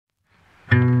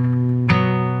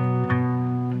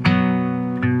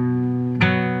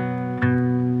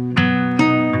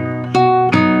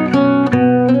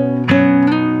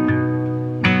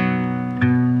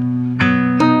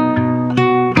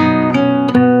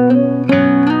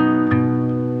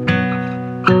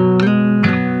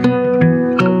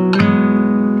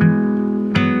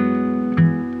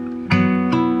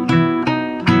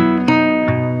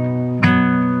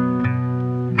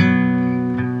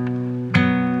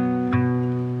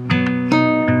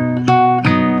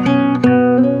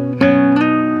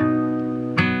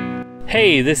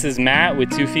Hey, this is Matt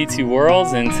with 2 Feet 2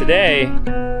 Worlds, and today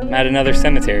I'm at another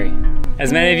cemetery.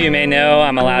 As many of you may know,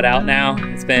 I'm allowed out now.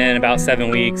 It's been about 7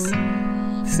 weeks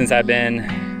since I've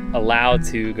been allowed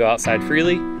to go outside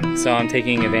freely, so I'm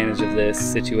taking advantage of this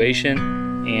situation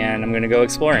and I'm gonna go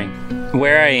exploring.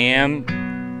 Where I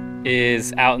am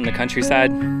is out in the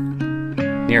countryside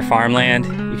near farmland.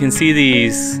 You can see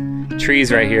these trees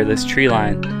right here, this tree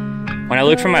line. When I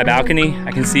look from my balcony,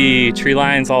 I can see tree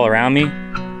lines all around me.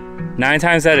 9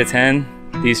 times out of 10,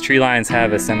 these tree lines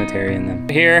have a cemetery in them.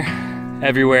 Here,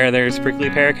 everywhere, there's prickly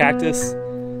pear cactus.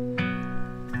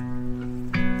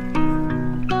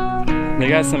 They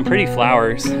got some pretty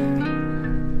flowers.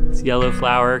 This yellow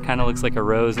flower kind of looks like a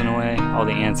rose in a way. All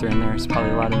the ants are in there, it's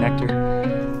probably a lot of nectar.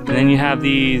 And then you have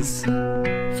these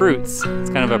fruits. It's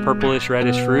kind of a purplish,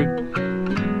 reddish fruit.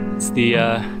 It's the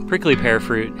prickly pear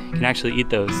fruit. You can actually eat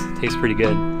those. It tastes pretty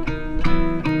good.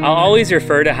 I'll always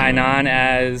refer to Hainan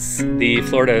as the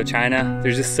Florida of China.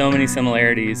 There's just so many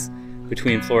similarities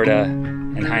between Florida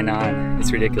and Hainan.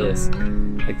 It's ridiculous.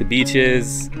 Like the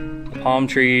beaches, the palm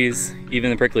trees, even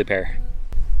the prickly pear.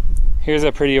 Here's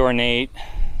a pretty ornate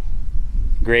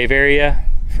grave area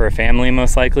for a family,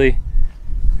 most likely.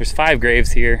 There's 5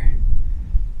 graves here,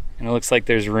 and it looks like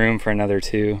there's room for another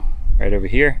 2 right over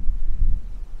here.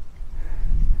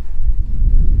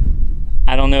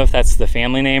 I don't know if that's the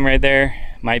family name right there.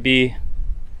 Might be,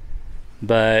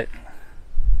 but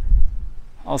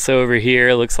also over here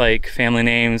it looks like family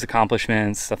names,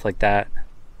 accomplishments, stuff like that.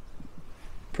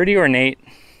 Pretty ornate.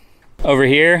 Over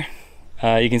here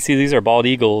you can see these are bald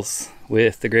eagles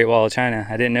with the Great Wall of China.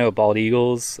 I didn't know bald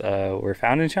eagles were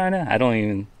found in China. I don't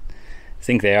even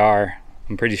think they are.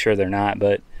 I'm pretty sure they're not,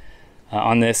 but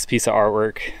on this piece of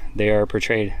artwork they are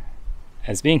portrayed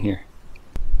as being here.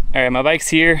 All right, my bike's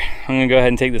here. I'm gonna go ahead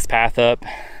and take this path up,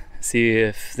 see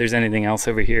if there's anything else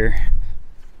over here.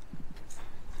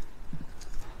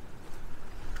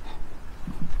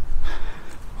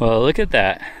 Well, look at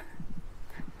that.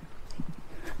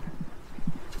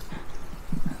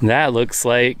 That looks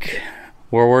like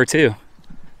World War II.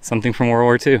 Something from World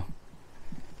War II.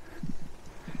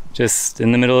 Just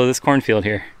in the middle of this cornfield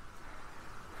here.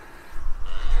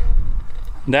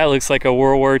 That looks like a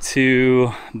World War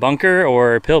II bunker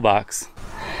or pillbox.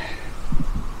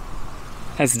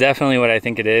 That's definitely what I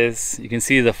think it is. You can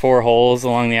see the 4 holes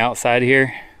along the outside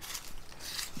here.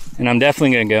 And I'm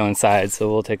definitely gonna go inside,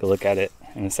 so we'll take a look at it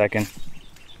in a second.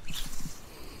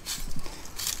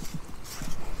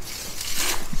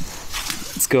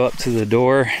 Let's go up to the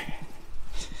door.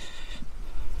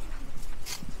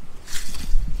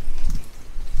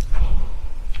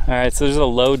 All right, so there's a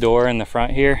low door in the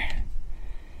front here.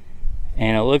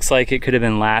 And it looks like it could have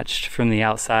been latched from the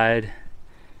outside.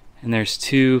 And there's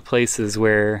 2 places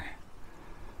where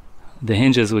the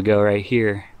hinges would go right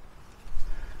here.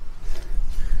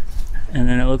 And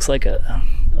then it looks like a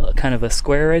kind of a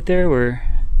square right there where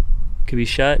it could be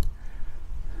shut.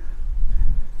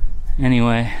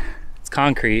 Anyway, it's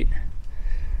concrete.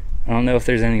 I don't know if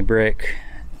there's any brick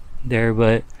there,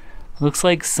 but it looks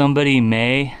like somebody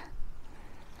may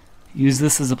use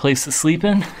this as a place to sleep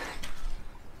in.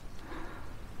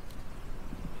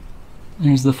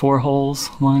 There's the 4 holes,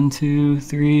 1, 2,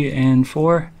 3, and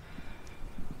 4.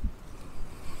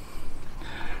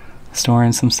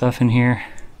 Storing some stuff in here.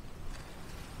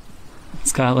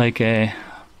 It's got like a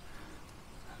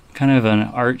kind of an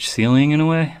arch ceiling in a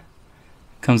way.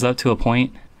 Comes up to a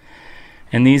point.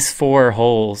 And these 4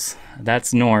 holes,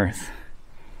 that's north.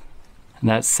 And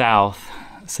that's south.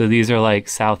 So these are like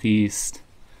southeast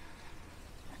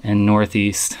and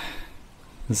northeast.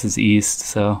 This is east,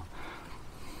 so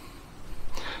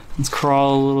let's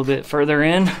crawl a little bit further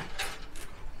in.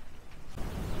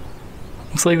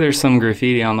 Looks like there's some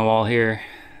graffiti on the wall here.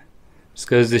 Just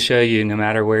goes to show you, no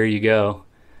matter where you go,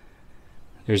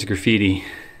 there's graffiti.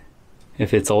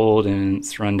 If it's old and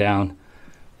it's run down.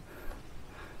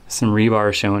 Some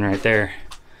rebar showing right there.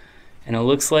 And it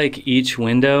looks like each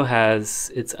window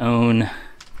has its own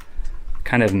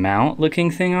kind of mount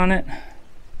looking thing on it.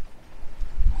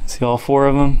 See all 4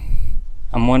 of them?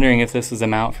 I'm wondering if this was a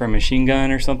mount for a machine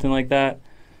gun or something like that,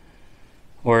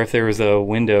 or if there was a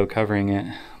window covering it.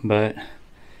 But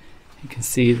you can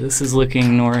see this is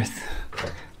looking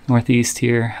northeast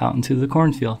here out into the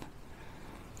cornfield.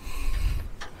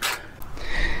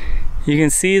 You can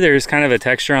see there's kind of a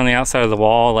texture on the outside of the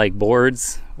wall, like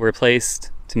boards were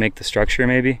placed to make the structure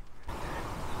maybe.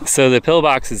 So the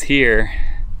pillbox is here,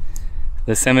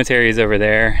 the cemetery is over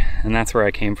there, and that's where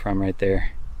I came from right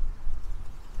there.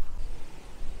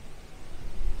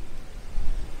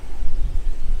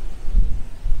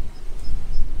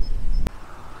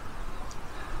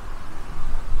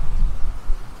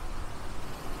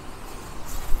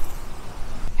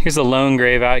 Here's a lone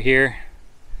grave out here.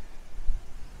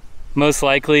 Most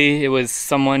likely it was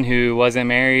someone who wasn't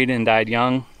married and died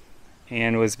young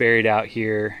and was buried out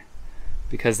here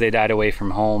because they died away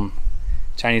from home.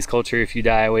 Chinese culture, if you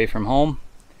die away from home,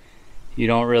 you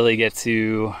don't really get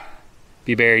to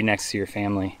be buried next to your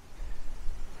family.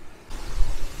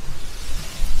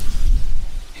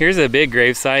 Here's a big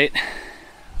grave site.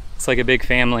 It's like a big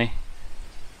family.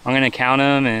 I'm gonna count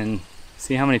them and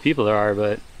see how many people there are,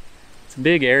 but it's a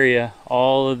big area.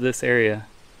 All of this area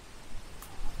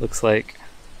looks like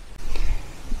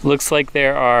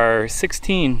there are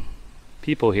 16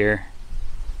 people here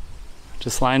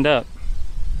just lined up.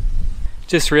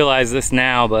 Just realized this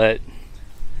now, but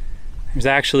there's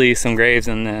actually some graves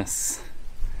in this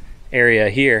area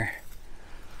here.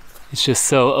 It's just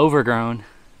so overgrown.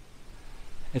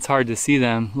 It's hard to see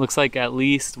them. Looks like at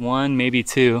least one, maybe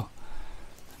two,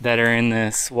 that are in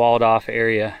this walled off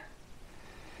area.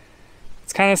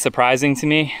 It's kind of surprising to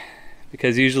me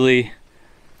because usually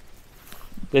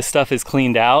this stuff is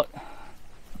cleaned out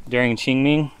during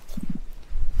Qingming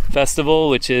festival,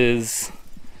 which is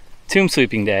tomb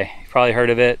sweeping day. You've probably heard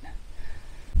of it.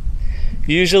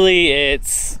 Usually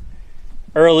it's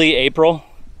early April.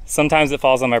 Sometimes it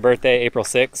falls on my birthday, April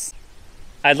 6th.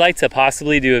 I'd like to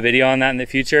possibly do a video on that in the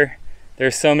future.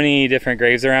 There's so many different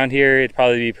graves around here, it'd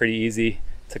probably be pretty easy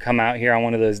to come out here on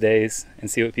one of those days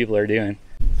and see what people are doing.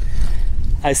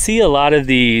 I see a lot of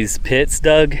these pits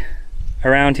dug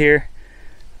around here.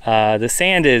 The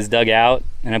sand is dug out,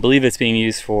 and I believe it's being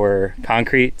used for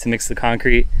concrete, to mix the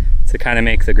concrete to kind of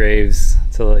make the graves,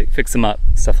 to like fix them up,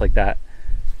 stuff like that.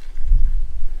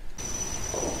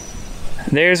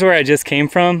 There's where I just came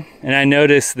from, and I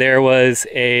noticed there was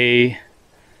a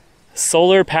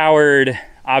solar powered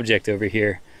object over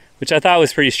here, which I thought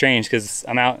was pretty strange because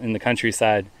I'm out in the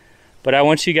countryside, but I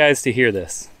want you guys to hear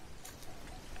this.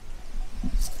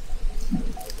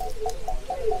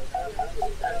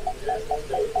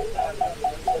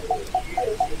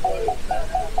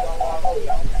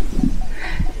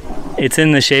 It's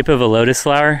in the shape of a lotus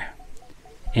flower,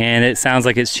 and it sounds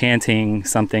like it's chanting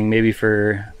something, maybe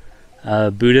for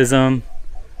Buddhism.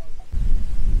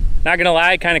 Not gonna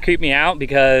lie, it kind of creeped me out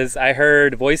because I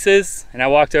heard voices and I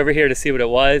walked over here to see what it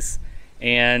was,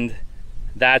 and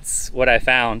that's what I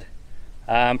found.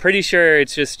 I'm pretty sure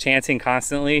it's just chanting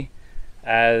constantly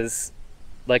as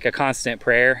like a constant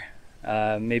prayer,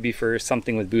 maybe for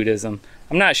something with Buddhism.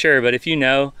 I'm not sure, but if you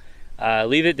know,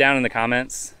 leave it down in the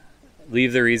comments.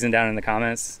 Leave the reason down in the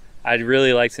comments. I'd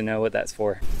really like to know what that's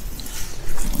for.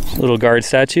 Little guard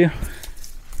statue.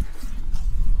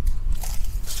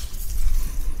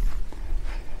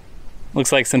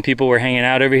 Looks like some people were hanging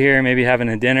out over here, maybe having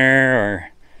a dinner, or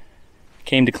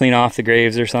came to clean off the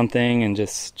graves or something and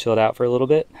just chilled out for a little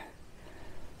bit.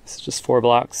 It's just 4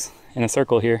 blocks in a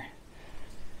circle here.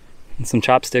 And some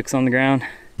chopsticks on the ground.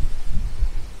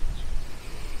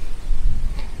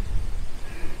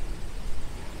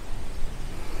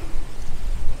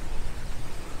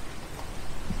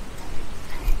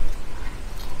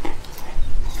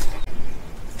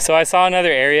 So I saw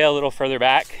another area a little further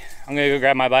back. I'm gonna go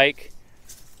grab my bike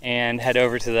and head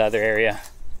over to the other area.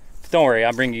 But don't worry,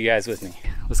 I'll bring you guys with me.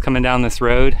 I was coming down this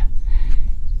road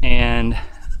and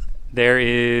there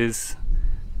is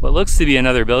what looks to be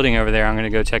another building over there. I'm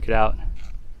gonna go check it out.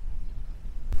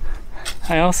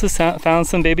 I also found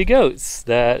some baby goats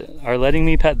that are letting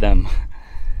me pet them.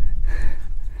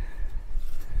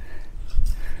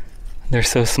 They're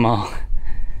so small.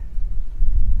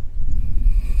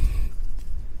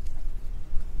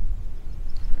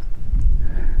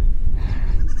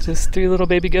 Just 3 little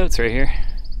baby goats right here.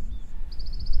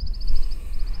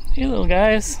 Hey little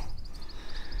guys.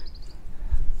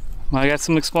 Well, I got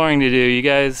some exploring to do. You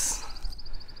guys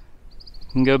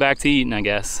can go back to eating, I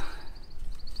guess.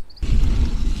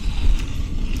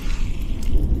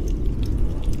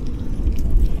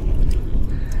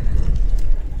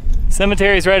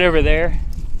 Cemetery's right over there.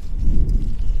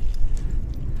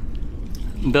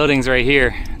 Building's right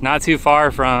here, not too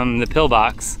far from the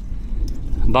Pillbox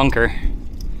bunker.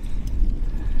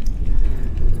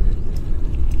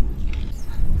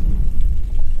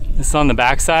 This on the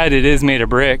backside, it is made of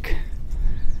brick.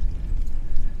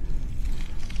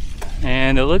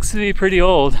 And it looks to be pretty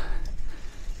old.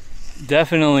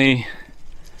 Definitely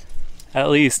at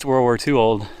least World War II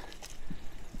old.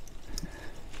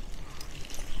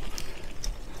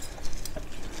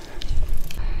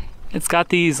 It's got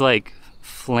these like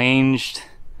flanged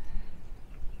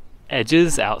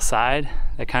edges outside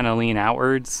that kind of lean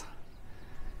outwards.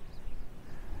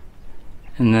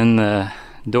 And then the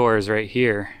doors right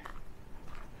here.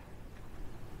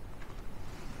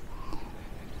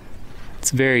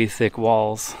 It's very thick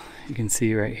walls. You can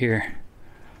see right here.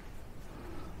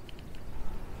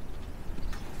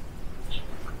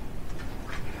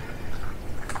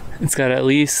 It's got at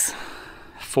least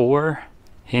 4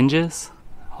 hinges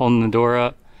holding the door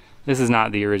up. This is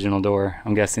not the original door.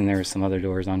 I'm guessing there were some other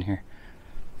doors on here.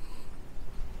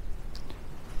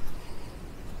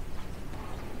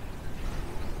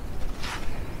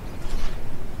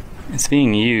 It's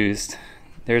being used.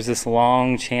 There's this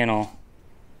long channel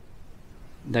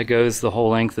that goes the whole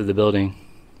length of the building.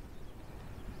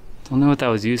 Don't know what that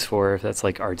was used for, if that's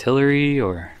like artillery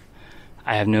or...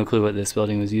 I have no clue what this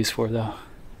building was used for though.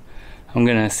 I'm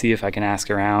gonna see if I can ask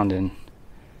around and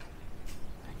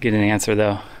get an answer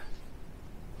though.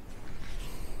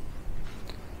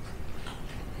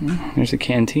 There's a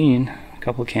canteen, a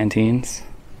couple canteens.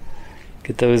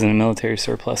 Get those in a military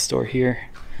surplus store here.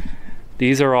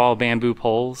 These are all bamboo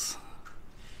poles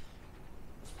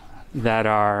that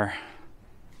are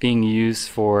being used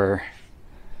for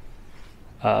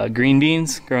green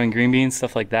beans, growing green beans,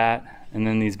 stuff like that. And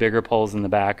then these bigger poles in the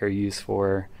back are used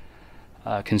for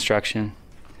construction.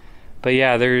 But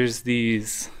yeah, there's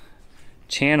these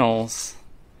channels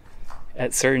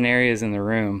at certain areas in the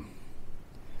room.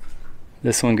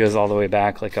 This one goes all the way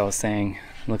back, like I was saying.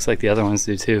 Looks like the other ones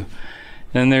do too.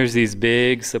 Then there's these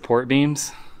big support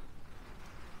beams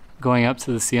going up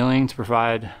to the ceiling to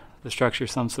provide the structure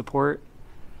some support.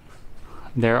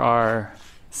 There are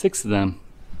 6 of them.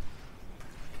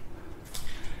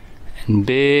 And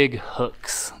big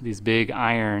hooks, these big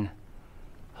iron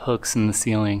hooks in the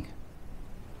ceiling.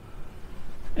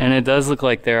 And it does look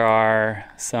like there are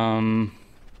some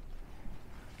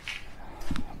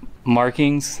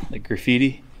markings, like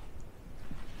graffiti.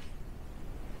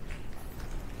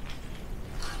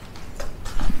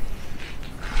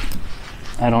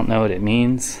 I don't know what it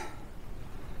means,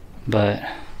 but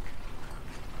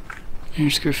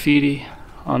there's graffiti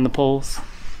on the poles.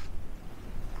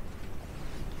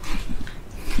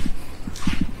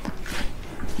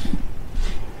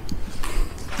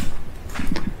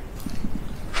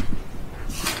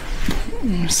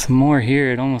 There's some more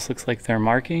here. It almost looks like they're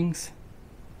markings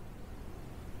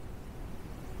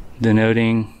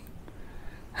denoting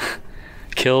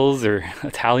kills or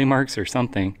tally marks or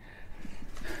something.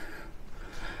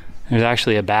 There's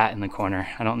actually a bat in the corner.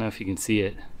 I don't know if you can see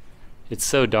it. It's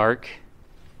so dark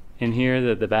in here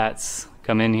that the bats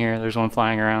come in here. There's one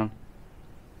flying around.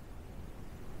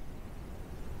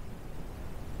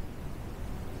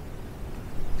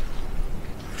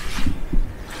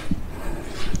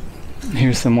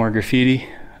 Here's some more graffiti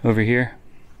over here.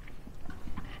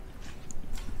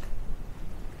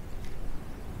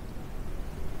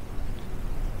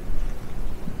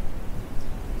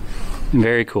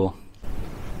 Very cool.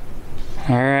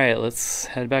 All right, let's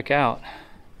head back out.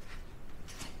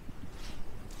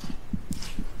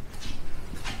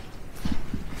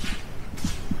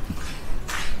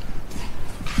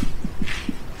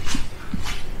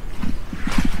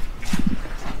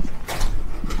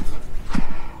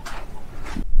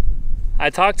 I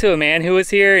talked to a man who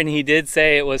was here and he did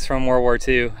say it was from World War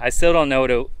II. I still don't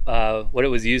know what it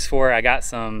was used for. I got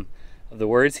some of the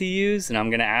words he used and I'm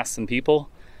gonna ask some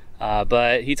people.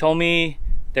 But he told me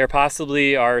there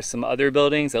possibly are some other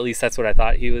buildings, at least that's what I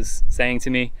thought he was saying to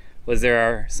me, was there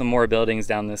are some more buildings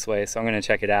down this way. So I'm gonna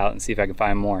check it out and see if I can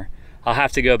find more. I'll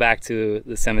have to go back to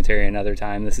the cemetery another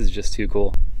time. This is just too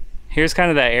cool. Here's kind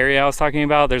of that area I was talking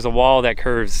about. There's a wall that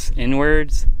curves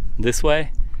inwards this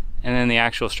way, and then the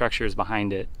actual structure is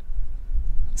behind it.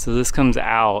 So this comes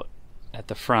out at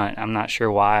the front. I'm not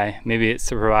sure why. Maybe it's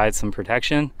to provide some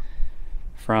protection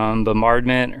from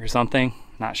bombardment or something.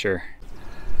 Not sure.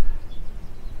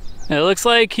 It looks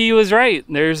like he was right.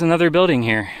 There's another building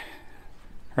here,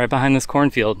 right behind this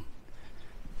cornfield,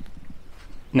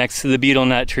 next to the beetle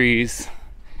nut trees.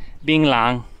 Bing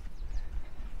lang,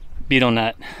 beetle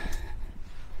nut.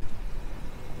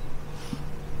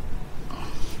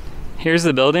 Here's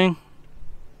the building.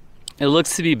 It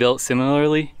looks to be built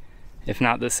similarly, if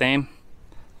not the same.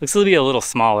 Looks to be a little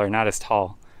smaller, not as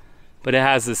tall, but it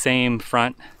has the same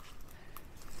front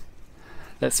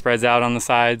that spreads out on the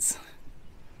sides.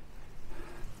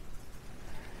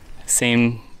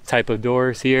 Same type of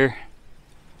doors here.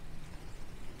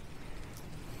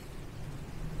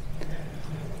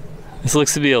 This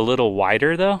looks to be a little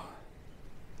wider though.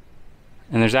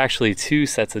 And there's actually 2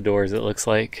 sets of doors, it looks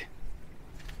like.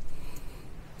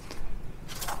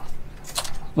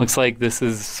 Looks like this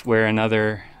is where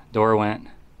another door went.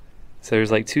 So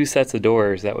there's like 2 sets of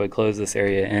doors that would close this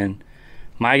area in.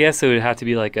 My guess it would have to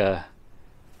be like a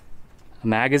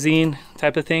magazine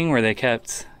type of thing where they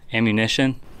kept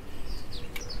ammunition.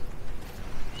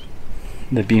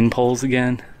 The bean poles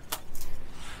again.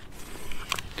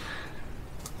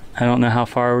 I don't know how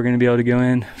far we're going to be able to go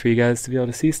in for you guys to be able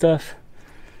to see stuff,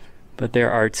 but there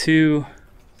are 2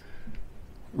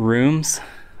 rooms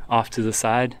off to the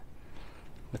side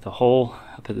with a hole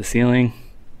up at the ceiling.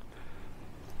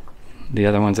 The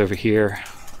other one's over here.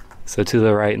 So to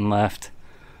the right and left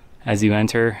as you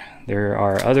enter, there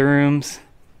are other rooms.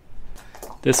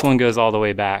 This one goes all the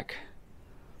way back,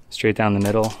 straight down the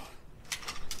middle.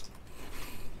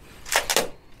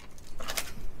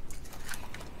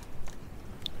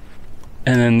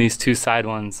 And then these 2 side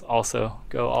ones also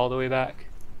go all the way back.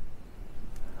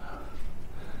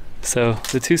 So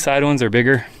the 2 side ones are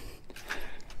bigger.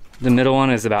 The middle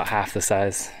one is about half the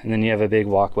size. And then you have a big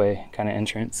walkway kind of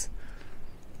entrance.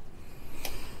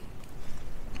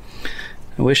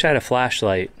 I wish I had a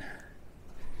flashlight.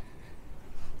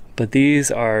 But these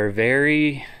are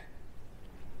very...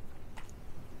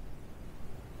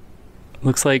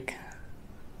 Looks like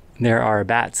there are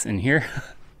bats in here.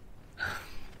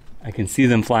 I can see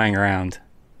them flying around.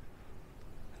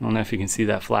 I don't know if you can see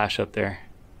that flash up there.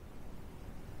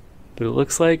 But it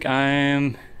looks like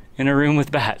I'm in a room with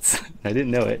bats. I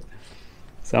didn't know it.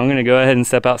 So I'm gonna go ahead and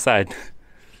step outside.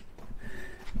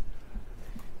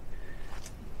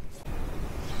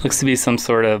 Looks to be some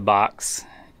sort of box,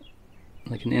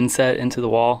 like an inset into the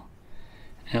wall.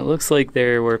 And it looks like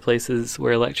there were places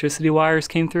where electricity wires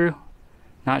came through.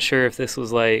 Not sure if this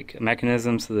was like a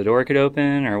mechanism so the door could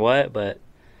open or what, but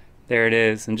there it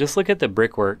is. And just look at the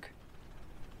brickwork.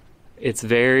 It's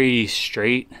very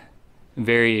straight,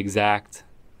 very exact.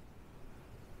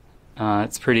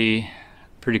 It's pretty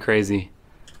crazy.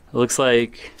 It looks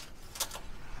like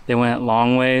they went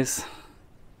long ways,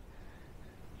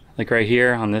 like right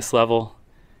here on this level,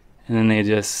 and then they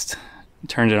just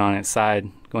turned it on its side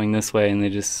going this way, and they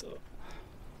just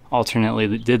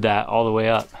alternately did that all the way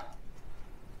up.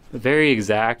 But very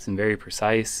exact and very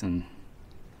precise and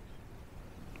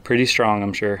pretty strong,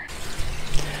 I'm sure.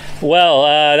 Well,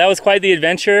 that was quite the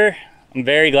adventure. I'm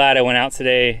very glad I went out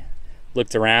today,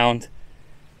 looked around.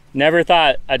 Never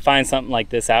thought I'd find something like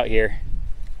this out here.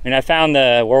 I mean, I found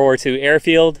the World War II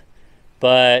airfield,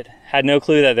 but had no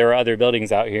clue that there were other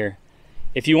buildings out here.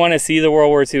 If you want to see the World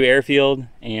War II airfield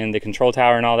and the control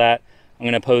tower and all that, I'm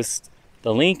going to post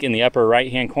the link in the upper right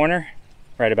hand corner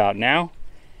right about now,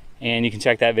 and you can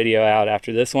check that video out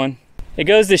after this one. It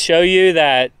goes to show you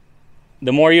that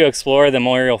the more you explore, the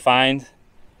more you'll find.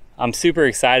 I'm super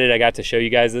excited I got to show you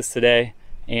guys this today,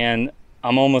 and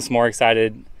I'm almost more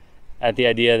excited at the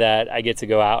idea that I get to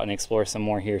go out and explore some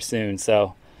more here soon.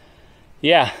 So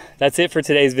yeah, that's it for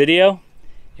today's video.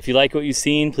 If you like what you've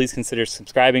seen, please consider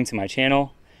subscribing to my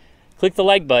channel. Click the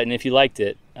like button if you liked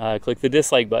it. Click the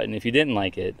dislike button if you didn't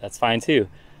like it. That's fine too.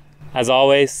 As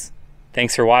always,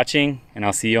 thanks for watching, and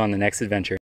I'll see you on the next adventure.